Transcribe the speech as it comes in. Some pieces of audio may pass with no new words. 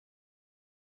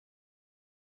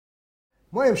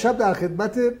ما امشب در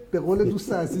خدمت به قول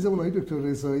دوست عزیزمون آقای دکتر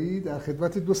رضایی در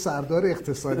خدمت دو سردار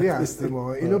اقتصادی هستیم.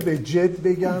 اینو به جد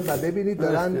بگم و ببینید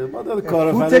دارن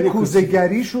فوت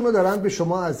کوزه‌گریشون رو دارن به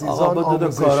شما عزیزان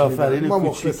آموزش میدن. ما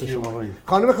مخلص شما.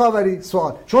 خانم خاوری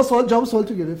سوال. شما جواب سوال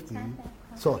تو گرفتی؟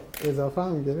 سوال اضافه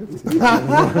هم گرفتی؟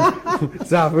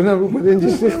 زعفران رو خود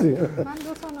اینجوری ریختی. من 2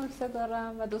 تا نکته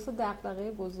دارم و 2 تا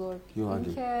دغدغه بزرگ.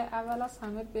 این که اول از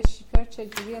همه به شیپر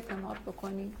چجوری اعتماد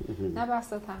بکنیم، نه بحث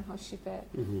تنها شیپر.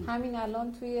 همین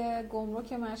الان توی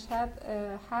گمرک مشهد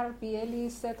هر بیلی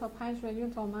 3 تا 5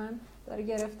 میلیون تومان داره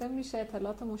گرفته میشه،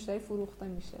 اطلاعات مشتری فروخته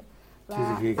میشه.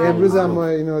 امروز هم ما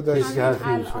اینو داشتیم.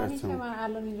 الانی که من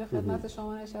الان اینجا خدمت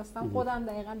شما نشستم خودم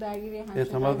دقیقاً درگیر همین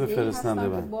اعتماد به فرستنده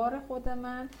بار خود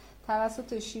من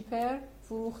توسط شیپر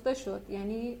فروخته شد.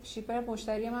 یعنی شیپر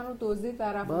مشتری من رو دزدید و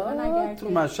رفت نگرد. تو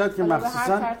مشهد که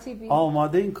مخصوصا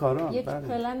آماده این کارا یک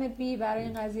پلن بی برای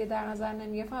این قضیه در نظر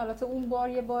نمیگرفتن. البته اون بار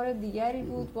یه بار دیگری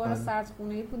بود، بار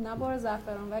سردخونه‌ای بود، نه بار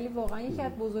زعفران. ولی واقعا یکی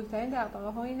از بزرگترین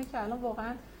دغدغه‌ها اینه که الان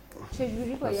واقعا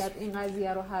چجوری باید این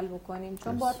قضیه رو حل بکنیم.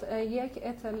 چون با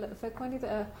فکر کنید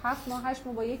 7 ماه 8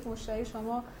 ماه با یک مشتری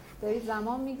شما دارید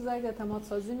زمان میگذارید، اعتماد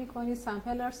سازی میکنید،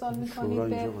 سامپل ارسال میکنید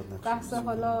به بحث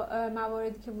حالا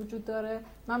مواردی که وجود داره.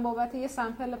 من بابت یه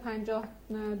سامپل $50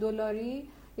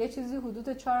 یه چیزی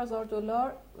حدود $4000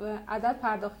 عدد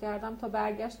پرداخت کردم تا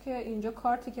برگشت که اینجا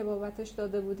کارتی که بابتش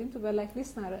داده بودیم تو بلک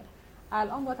لیست نره.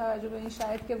 الان با توجه به این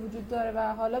شرایط که وجود داره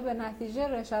و حالا به نتیجه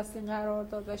نشستین قرار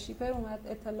داد و شیپر اومد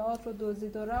اطلاعات رو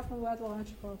دزدید و رفت، ما باید واقعا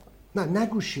چیکار کنیم؟ نه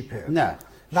نگو شیپر، نه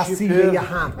وسیله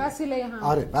حمل.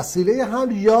 آره وسیله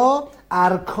حمل یا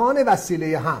ارکان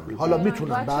وسیله حمل. حالا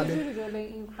میتونن بله.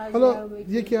 حالا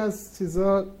یکی از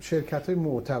چیزا شرکت‌های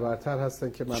معتبرتر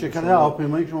هستن که من شرکت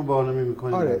هواپیمایی که ما برنامه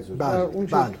می‌کنیم. آره بله.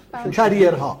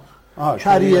 کریرها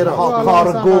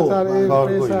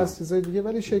کارگو از چیزای دیگه،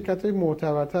 ولی شرکت‌های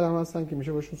معتبرتر هم هستن که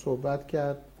میشه باشون صحبت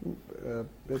کرد.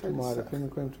 بهتون معرفی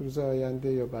می‌کنیم تو روز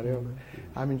آینده یا برای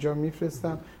همینجا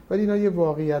میفرستم. ولی اینا یه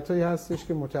واقعیتایی هستش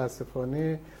که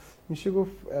متاسفانه میشه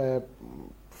گفت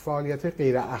فعالیت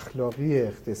غیر اخلاقی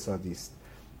اقتصادی است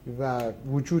و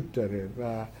وجود داره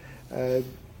و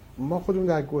ما خودمون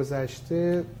در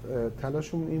گذشته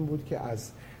تلاشمون این بود که از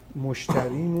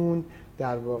مشتریمون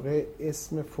در واقع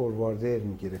اسم فورواردر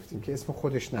میگرفتیم که اسم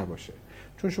خودش نباشه.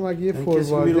 چون شما اگه یه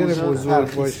فورواردر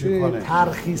بزرگ باشه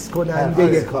ترخیص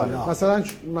کننده کالا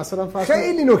مثلا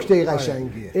خیلی نکته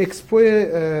قشنگیه. اکسپو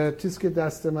چیزی که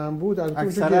دست من بود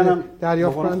اکثرا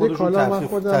دریافت کننده کالا من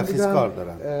خودم دیدم.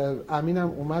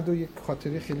 امینم اومد و یک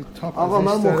خاطره خیلی تاپ آقا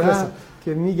من مخلصم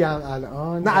که میگم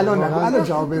الان نه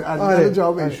الان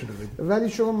جواب ایشون رو بدید. ولی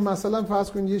شما مثلا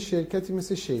فرض کنید یه شرکتی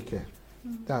مثل شیکر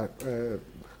در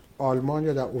آلمان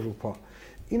یا در اروپا،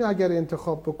 اینو اگر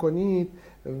انتخاب بکنید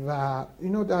و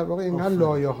اینو در واقع اینقدر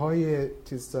لایه‌های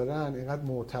چیز دارن، اینقدر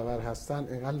معتبر هستن،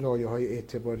 اینقدر لایه‌های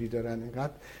اعتباری دارن،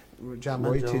 اینقدر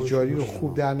جنبه‌های تجاری رو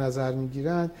خوب در نظر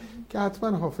میگیرن که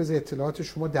حتما حافظ اطلاعات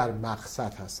شما در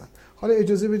مقصد هستن. حالا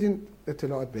اجازه بدین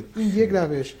اطلاعات بدین. این یک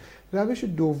روش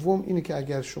دوم اینه که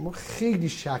اگر شما خیلی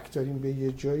شک دارین به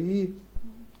یه جایی،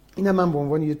 اینم من به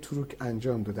عنوان یه تروک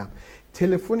انجام دادم.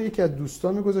 تلفن یکی از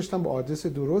دوستان گذاشتم با آدرس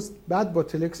درست، بعد با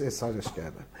تلکس احضارش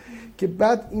کردم که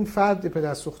بعد این فرد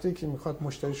پدرسوخته که میخواد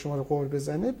مشتری شما رو قول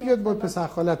بزنه بیاد با پسر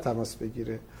خالت تماس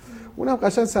بگیره، اونم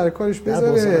قشنگ سر کارش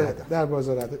بذاره در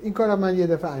بازار عدد. این کارم من یه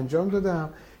دفعه انجام دادم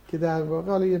که در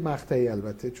واقع حالا یه مقطعی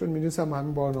البته چون میدونستم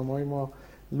همین برنامه‌های ما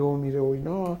لو میره و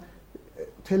اینا،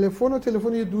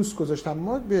 تلفن یه دوست گذاشتم.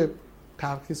 ما به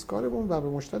ترخیصکارمون و به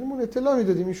مشتریمون اطلاع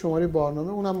میدادیم این شماره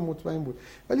برنامه، اونم مطمئن بود،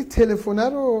 ولی تلفن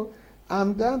رو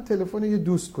عمدن تلفن یه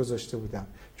دوست گذاشته بودم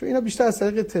چون اینا بیشتر از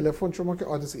طریق تلفن، چون ما که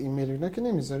آدرس ایمیل اینا که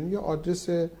نمیذاریم، یا آدرس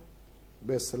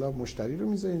به اصطلاح مشتری رو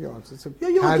میذاریم یا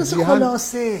آدرس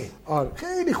خلاصه. آره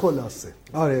خیلی خلاصه.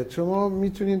 آره شما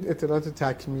میتونید اطلاعات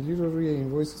تکمیلی رو روی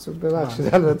اینوایس رو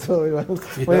ببخشید البته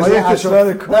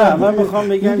من میخوام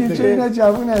بگم که اینا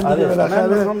جوونن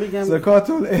بالاخره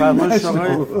زکات فرمان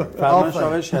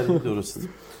آقای شریعتی درست.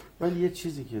 ولی یه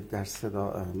چیزی که در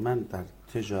من در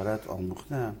تجارت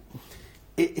آموختم،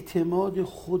 اعتماد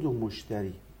خود و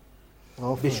مشتری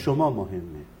به شما مهمه.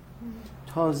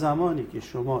 تا زمانی که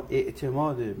شما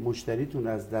اعتماد مشتریتون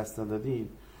از دست ندادین،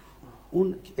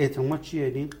 اون اعتماد چیه؟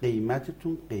 یعنی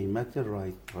قیمتتون قیمت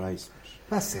رایت پرایس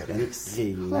باشه. یعنی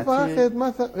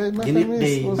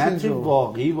قیمت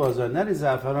واقعی بازار، نه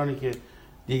زعفرانی که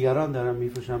دیگران دارن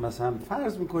میفروشن مثلا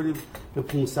فرض میکنیم به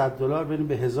 $500 بریم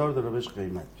به $1000 بهش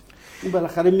قیمت بدیم، اون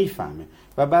بالاخره میفهمه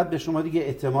و بعد به شما دیگه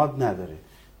اعتماد نداره.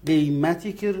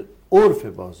 قیمتی که عرف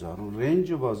بازار،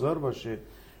 رنج بازار باشه،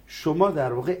 شما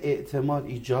در واقع اعتماد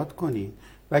ایجاد کنید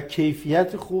و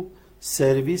کیفیت خوب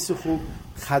سرویس خوب،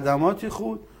 خدمات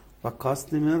خوب و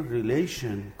کاستمر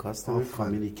ریلیشن، کاستمر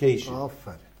کامیونیکیشن.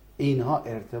 اینها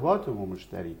ارتباط با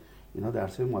مشتری، اینها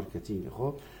درس مارکتینگ.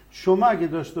 خب شما اگه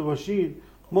داشته باشین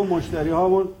ما مشتری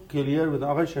هامون کلیر بدن.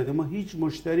 آقای شریعتی ما هیچ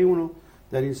مشتریمون رو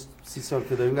در این 30 سال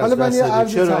که داریم از دست دادیم.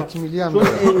 چرا؟ چون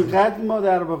اینقدر ما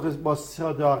در واقع با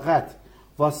صداقت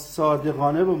و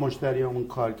صادقانه به مشتریامون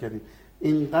کار کردیم،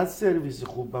 اینقدر سرویس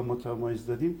خوب و متمایز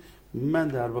دادیم، من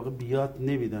در واقع بیاد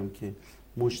نمیدم که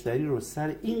مشتری رو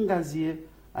سر این قضیه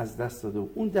از دست داده.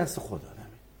 اون دست خود آدمه،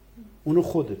 اونو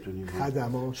خودتونیم.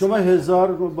 خدمات شما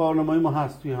 1000 برنامه ما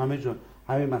هست توی همه جا،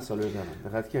 همه مسائل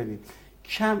دارن. دقت کردید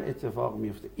کم اتفاق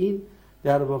میفته. این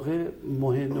در واقع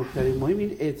نکته مهم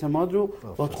این اعتماد رو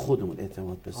باید خودمون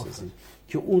اعتماد بسازیم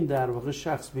که اون در واقع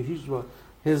شخص به هیچ وجه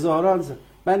هزاران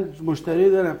من مشتری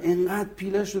دارم اینقدر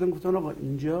پیله شدم گفتن آقا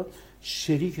اینجا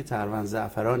شریک تروان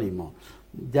زعفرانی، ما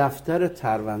دفتر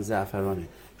تروان زعفرانه،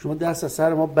 شما دست از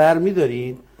سر ما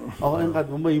برمی‌دارین آقا اینقدر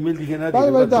ما ایمیل دیگه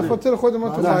ندیدیم. بله دفاتر خود ما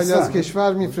تو خارج از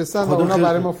کشور میفرستن و اونا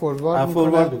برای ما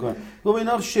فوروارد میکنن. خب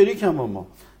اینا شریک هم با ما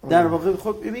در واقع.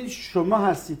 خب ببینید شما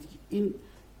هستید این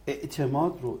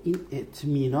اعتماد رو، این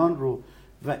اطمینان رو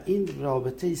و این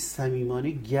رابطه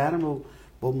صمیمانه گرم رو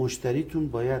با مشتریتون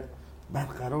باید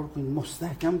برقرار کنید،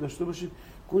 مستحکم داشته باشید،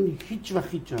 کنید هیچ وقت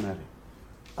هیچ جا نره.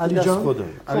 علی جان،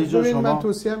 علی جان شما... من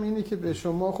توصیه‌ام اینه که به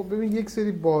شما خب ببین یک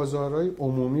سری بازارهای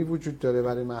عمومی وجود داره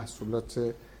برای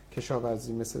محصولات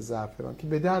کشاورزی مثل زعفران که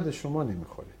به درد شما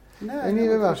نمیخوره. یعنی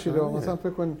ببخشید مثلا فکر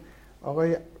کن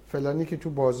آقای فلانی که تو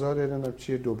بازار نمیدونم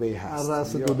چیه دبی هست،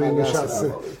 رأس دبی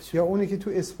نشسته، یا اونی که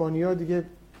تو اسپانیا دیگه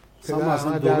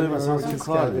مثلا دبی مثلا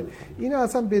کار اینا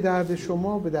اصلا به درد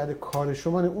شما، به درد کار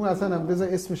شما نه. اون اصلا هم بذار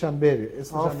اسمش هم بره،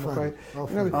 اسمش هم میخوای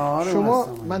شما.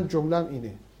 من جمله‌ام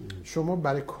اینه، شما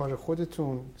برای کار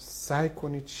خودتون سعی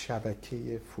کنید شبکه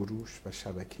فروش و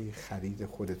شبکه خرید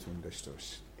خودتون داشته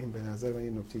باشید. این به نظر من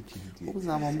یه نکته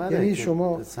کلیدیه. یعنی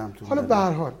شما حالا به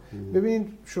هر حال ببینید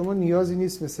شما نیازی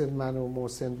نیست مثل من و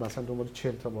محسن مثلا دنبال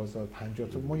 40 تا بازار 50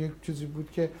 تا. ما یک چیزی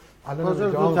بود که الان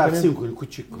رو تقسیم کنیم،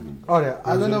 کوچیک کنیم. آره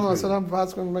الان مثلا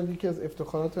فرض کنید من یکی از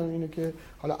افتخاراتم اینه که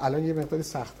حالا الان یه مقداری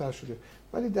سخت‌تر شده،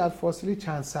 ولی در فاصله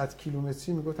چند صد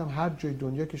کیلومتری میگفتم هر جای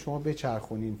دنیا که شما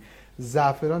بچرخونین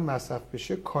زعفران مصرف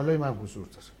بشه کالای من حضور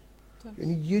داره.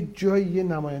 یعنی یه جایی یه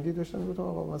نماینده داشتن گفتم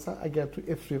آقا مثلا اگر تو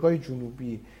افریقای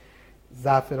جنوبی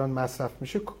زعفران مصرف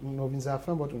میشه نوین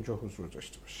زعفران باید اونجا حضور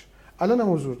داشته باشه. الان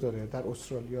هم حضور داره، در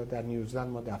استرالیا، در نیوزلند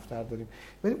ما دفتر داریم.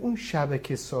 ولی اون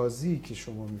شبکه سازی که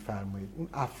شما میفرمایید، اون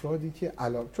افرادی که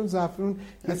چون زعفران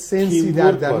یه سنسی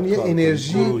در درون، یه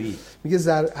انرژی میگه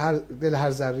دل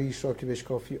هر ذره‌ایش را که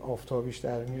بشکافی آفتابیش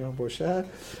در میان باشه.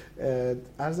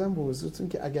 عرضم به حضورتون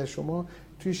که اگر شما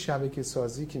توی شبکه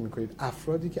سازی که میکنید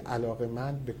افرادی که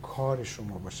علاقه‌مند به کار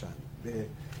شما باشن، به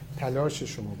تلاش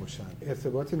شما باشن،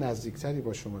 ارتباط نزدیکتری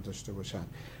با شما داشته باشن،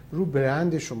 رو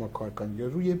برند شما کار کنید یا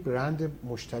روی برند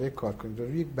مشترک کار کنید یا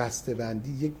روی یک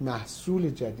بسته‌بندی، یک محصول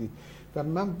جدید. و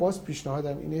من باز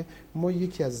پیشنهادم اینه، ما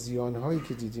یکی از زیانهایی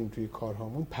که دیدیم توی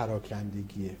کارهامون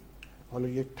پراکندگیه. حالا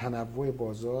یک تنوع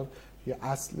بازار یا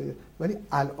اصل، ولی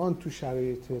الان تو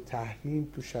شرایط تحریم،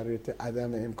 تو شرایط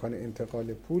عدم امکان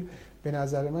انتقال پول، به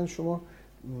نظر من شما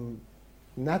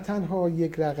نه تنها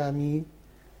یک رقمی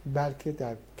بلکه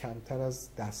در کمتر از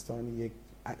دستان یک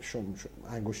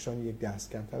انگشتان یک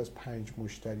دست، کمتر از 5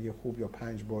 مشتری خوب یا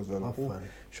 5 بازار خوب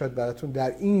شاید براتون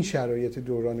در این شرایط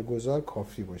دوران گذار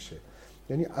کافی باشه.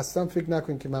 یعنی اصلا فکر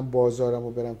نکنید که من بازارم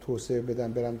رو برم توسعه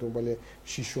بدم، برم دنبال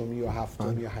 6 یا 7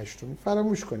 یا 8.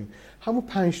 فراموش کنید. همون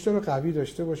 5 تا رو قوی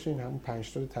داشته باشین، همون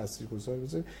 5 تا رو تاثیرگذار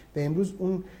بذارید. و امروز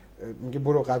اون میگه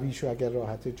برو قوی شو اگر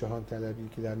راحت جهان طلبی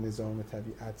که در نظام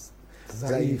طبیعت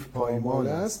ضعیف پایمال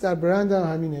است، در برند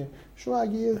هم همینه. شما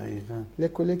اگه یه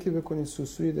لکولکی بکنید،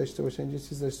 سوسوی داشته باشین، یه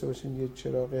چیز داشته باشین، یه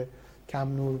چراغ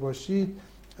کم نور باشید،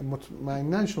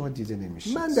 مطمئنا شما دیده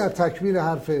نمیشید. من در تکمیل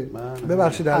حرف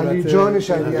ببخشید علی جان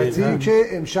شریعتی که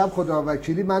امشب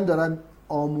خداوکیلی من دارم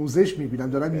آموزش میبینم،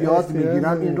 دارم یاد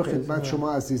میگیرم، این رو خدمت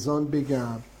شما عزیزان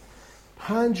بگم.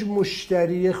 5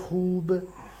 مشتری خوب،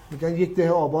 میگن یک ده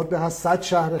آباد به 100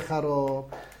 شهر خراب،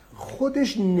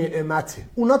 خودش نعمته.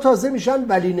 اونا تازه میشن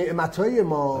ولی نعمتهای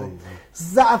ما.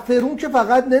 زعفرون که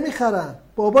فقط نمیخرن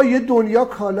بابا، یه دنیا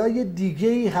کالای دیگه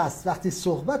ای هست. وقتی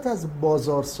صحبت از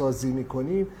بازارسازی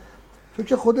میکنیم، تو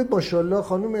که خودت ماشاءالله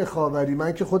خانم خاوری،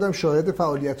 من که خودم شاهد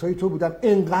فعالیت‌های تو بودم،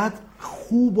 انقدر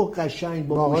خوب و قشنگ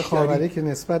با آقای مشتری. خاوری که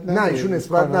نسبت نداره. نه ایشون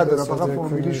نسبت نداره، فقط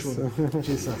فامیلیشون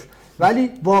چیز هست.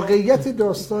 ولی واقعیت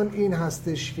داستان این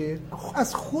هستش که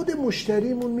از خود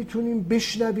مشتریمون میتونیم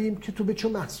بشنویم که تو به چه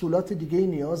محصولات دیگه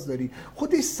نیاز داری.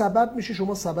 خودش سبب میشه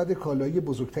شما سبد کالایی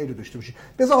بزرگتری رو داشته باشی.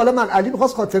 بذار حالا من علی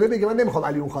می‌خواست خاطره بگه، من نمیخوام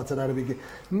علی اون خاطره رو بگه.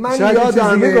 من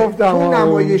یادمه تو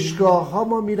نمایشگاه ها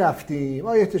ما میرفتیم.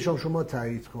 احتشام شما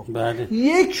تایید کن. بله.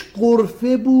 یک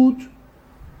غرفه بود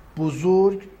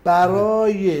بزرگ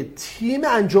برای تیم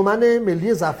انجمن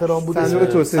ملی زعفران بود. صندوق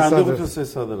توسعه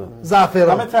صادرات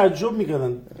زعفران. همه تعجب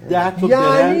می‌کردن 10 تا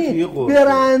یعنی توی غرفه.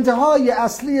 برندهای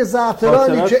اصلی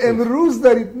زعفرانی که امروز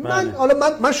دارید،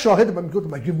 من شاهد، من میگم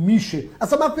مگه میشه؟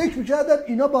 اصلا من فکر می‌کردم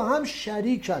اینا با هم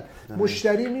شریکن.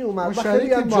 مشتری می اومد و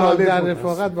خیلی هم جالب در بود.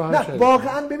 رفاقت با هم نه شریک.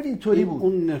 واقعا ببین اینطوری بود.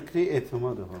 اون نکته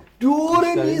اعتماده ها.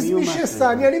 دور میز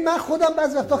میشستن، یعنی من خودم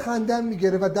بعضی وقتا خندم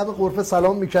میگیره و دم غرفه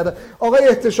سلام میکردم. آقای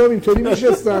احتشام اینطوری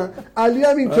میشستن، علی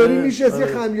هم اینطوری میشست، یه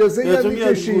خمیازه هم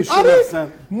میکشید.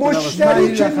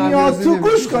 مشتری که میاد تو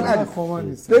گوش کن علی.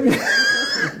 ببین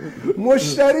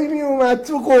مشتری میومد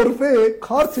تو غرفه،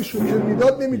 کارتشون که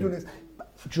میداد نمیدونست.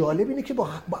 جالب اینه که با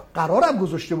قرارم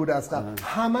گذاشته بوده از قبل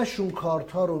همشون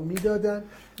کارت ها رو میدادن،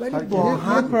 ولی با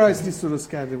هم پرایس لیست درست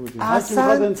کرده بودیم.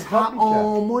 اصلا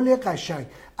تعامل قشنگ.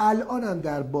 الانم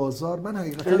در بازار من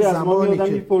حقیقتا زمانی که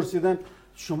میپرسیدن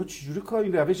شما چجوری کار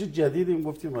این روش جدیدی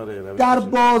گفتیم آره در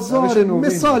بازار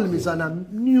مثال میزنم،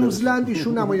 نیوزلند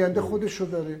ایشون نماینده خودشو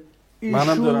داره،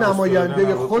 ایشون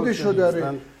نماینده خودشو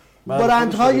داره،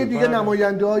 برندهای دیگه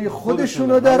نماینده های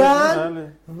خودشونو دارن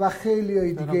و خیلی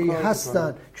های دیگه ای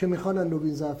هستن که میخوان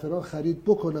نوین زعفران خرید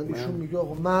بکنن. ایشون میگه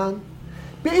آقا من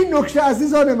به این نکته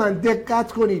عزیزان من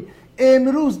دقت کنید،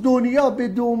 امروز دنیا به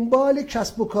دنبال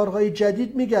کسب و کارهای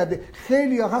جدید میگرده.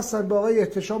 خیلی ها هستن با آقای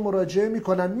احتشام مراجعه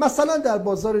میکنن، مثلا در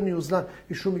بازار نیوزلند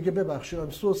ایشون میگه ببخشید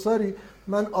سوساری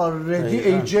من آلردی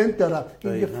ایجنت دارم،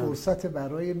 این یه فرصت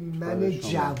برای من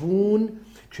جوون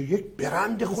که یک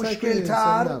برند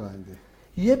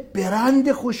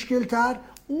خوشگلتر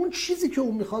اون چیزی که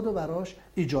اون میخواد و براش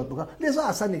ایجاد بکنم. لذا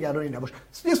اصلا نگرانی نباش.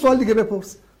 یه سوال دیگه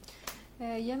بپرس.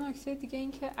 یه نکته دیگه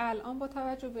این که الان با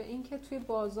توجه به این که توی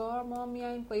بازار ما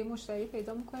میایم با یه مشتری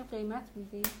پیدا میکنیم قیمت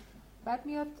میدیم، بعد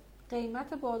میاد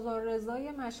قیمت بازار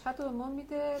رضای مشهد رو به ما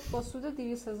میده با سود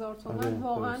 200,000 تومان،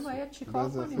 واقعا باید چیکار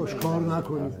کنیم؟ کار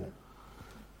نکنید.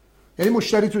 یعنی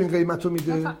مشتری تو این قیمت رو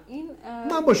میده،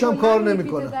 من باشم کار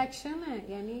نمیکنم.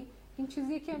 یعنی این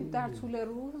چیزیه که در طول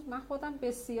روز من خودم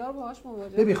بسیار باهاش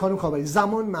مواجهم. ببین خانم خاوری،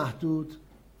 زمان محدود،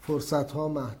 فرصتها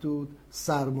محدود،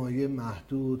 سرمایه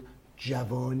محدود،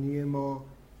 جوانی ما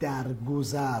در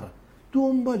گذر،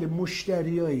 دنبال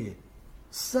مشتریای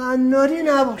سناری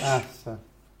نباش.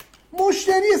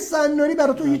 مشتری سناری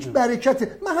برای تو هیچ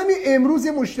برکته. من همین امروز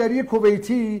یه مشتری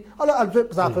کویتی، حالا البته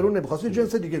زعفران نمیخواست، یه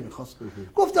جنس دیگه میخواست،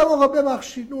 گفتم آقا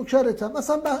ببخشید نوکرتم،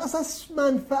 اصلا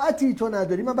منفعتی تو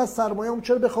نداری، من بس سرمایه‌ام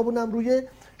چرا بخوابونم روی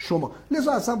شما.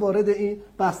 لذا اصلا وارد این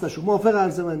بحث نشو. موافق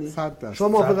عرض منی؟ شما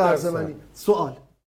موافق عرض منی؟ سوال